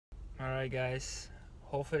Alright guys,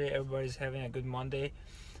 hopefully everybody's having a good Monday.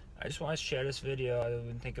 I just want to share this video. I've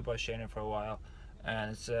been thinking about sharing it for a while,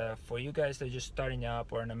 and it's for you guys that are just starting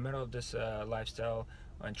up or in the middle of this lifestyle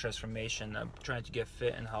and transformation. I'm trying to get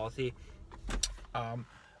fit and healthy.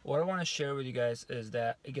 What I want to share with you guys is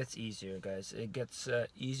that it gets easier, guys. It gets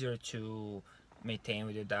easier to maintain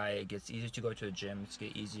with your diet. It gets easier to go to the gym. It's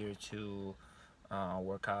get easier to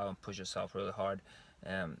work out and push yourself really hard.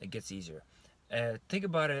 It gets easier. Think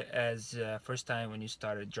about it as first time when you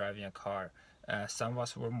started driving a car. Some of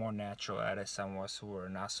us were more natural at it, some of us were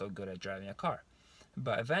not so good at driving a car.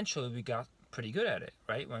 But eventually we got pretty good at it,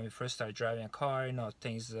 right? When we first started driving a car,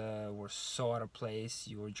 things were so out of place.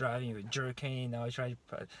 You were driving, you were jerking, you trying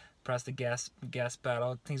to press the gas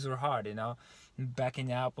pedal. Things were hard,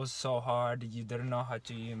 Backing up was so hard. You didn't know how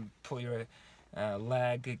to even pull your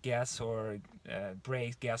leg, gas or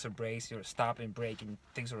brakes. You're stopping, braking.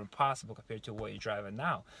 Things are impossible compared to what you're driving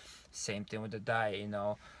now. Same thing with the diet,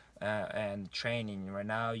 and training. Right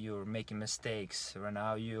now you're making mistakes. Right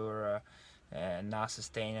now you're not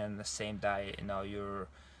sustaining the same diet. You're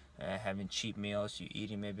having cheap meals. You're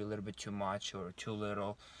eating maybe a little bit too much or too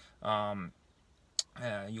little.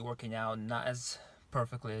 You're working out not as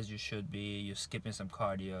perfectly as you should be. You're skipping some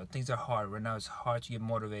cardio. Things are hard right now. It's hard to get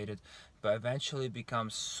motivated, but eventually it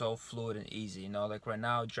becomes so fluid and easy. Like right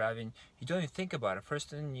now driving, you don't even think about it.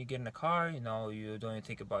 First thing you get in the car, you don't even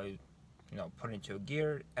think about putting into a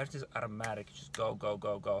gear. Everything's automatic. You just go, go,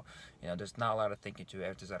 go, go. There's not a lot of thinking to it.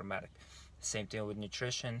 Everything's automatic. Same thing with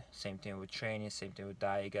nutrition, same thing with training, same thing with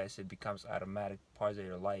diet, guys. It becomes automatic, part of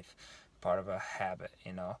your life, part of a habit.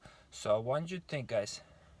 So I want you to think, guys,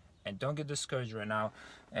 and don't get discouraged right now.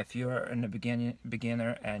 If you're in the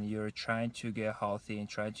beginner and you're trying to get healthy and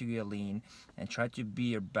trying to get lean and try to be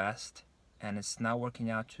your best, and it's not working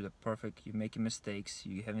out to the perfect, you're making mistakes,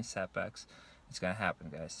 you're having setbacks, it's gonna happen,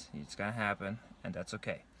 guys. It's gonna happen, and that's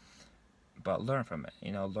okay. But learn from it.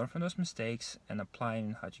 Learn from those mistakes and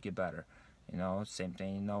applying how to get better. Same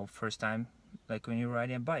thing. First time, like when you're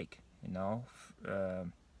riding a bike. You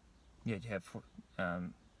have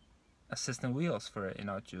assistant wheels for it,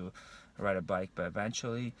 to ride a bike. But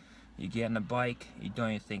eventually, you get on a bike, you don't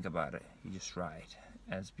even think about it. You just ride,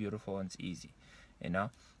 and it's beautiful and it's easy.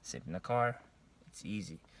 Same in the car, it's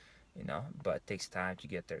easy. But it takes time to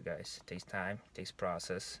get there, guys. It takes time, it takes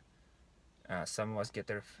process. Some of us get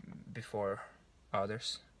there before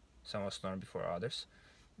others. Some of us learn before others.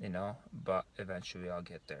 But eventually I'll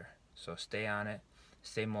get there. So stay on it,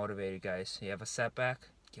 stay motivated, guys. You have a setback,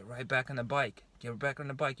 get right back on the bike. Get back on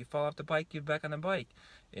the bike. You fall off the bike, get back on the bike.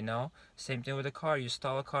 Same thing with the car. You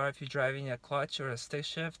stall a car if you're driving a clutch or a stick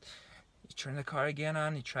shift. You turn the car again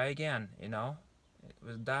on, you try again.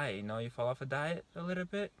 With diet, you fall off a diet a little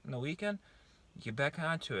bit on the weekend, you get back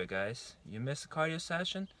onto it, guys. You miss a cardio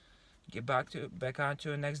session, get back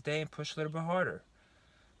onto it next day and push a little bit harder.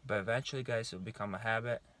 But eventually, guys, it'll become a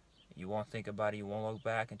habit. You won't think about it. You won't look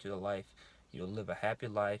back into the life. You'll live a happy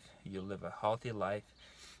life. You'll live a healthy life.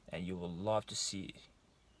 And you will love to see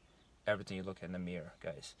everything you look in the mirror,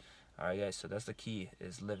 guys. Alright, guys, so that's the key,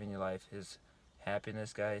 is living your life, is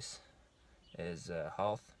happiness, guys, is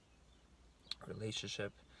health,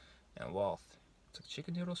 relationship, and wealth. It's like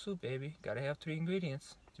chicken noodle soup, baby. Gotta have 3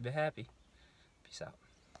 ingredients to be happy. Peace out.